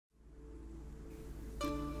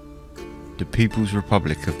the People's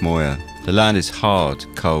Republic of Moya. The land is hard,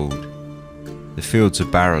 cold. The fields are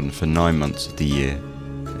barren for 9 months of the year,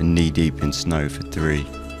 and knee-deep in snow for 3.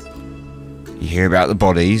 You hear about the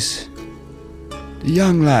bodies? The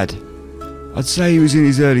young lad. I'd say he was in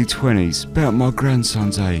his early 20s, about my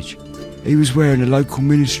grandson's age. He was wearing a local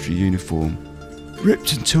ministry uniform.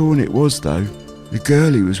 Ripped and torn it was though. The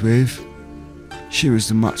girl he was with, she was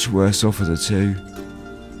the much worse off of the two.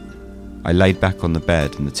 I laid back on the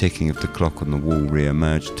bed and the ticking of the clock on the wall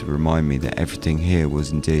re-emerged to remind me that everything here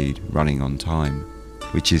was indeed running on time,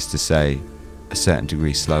 which is to say, a certain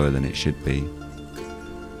degree slower than it should be.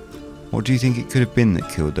 What do you think it could have been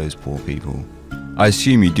that killed those poor people? I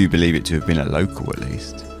assume you do believe it to have been a local at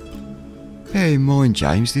least. Bear in mind,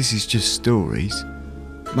 James, this is just stories.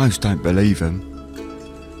 Most don't believe them.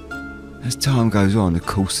 As time goes on, of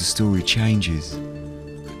course, the story changes.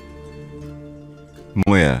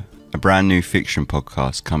 Moya, a brand new fiction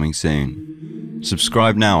podcast coming soon.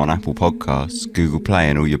 Subscribe now on Apple Podcasts, Google Play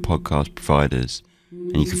and all your podcast providers.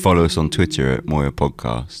 And you can follow us on Twitter at Moya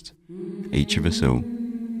Podcast. Each of us all.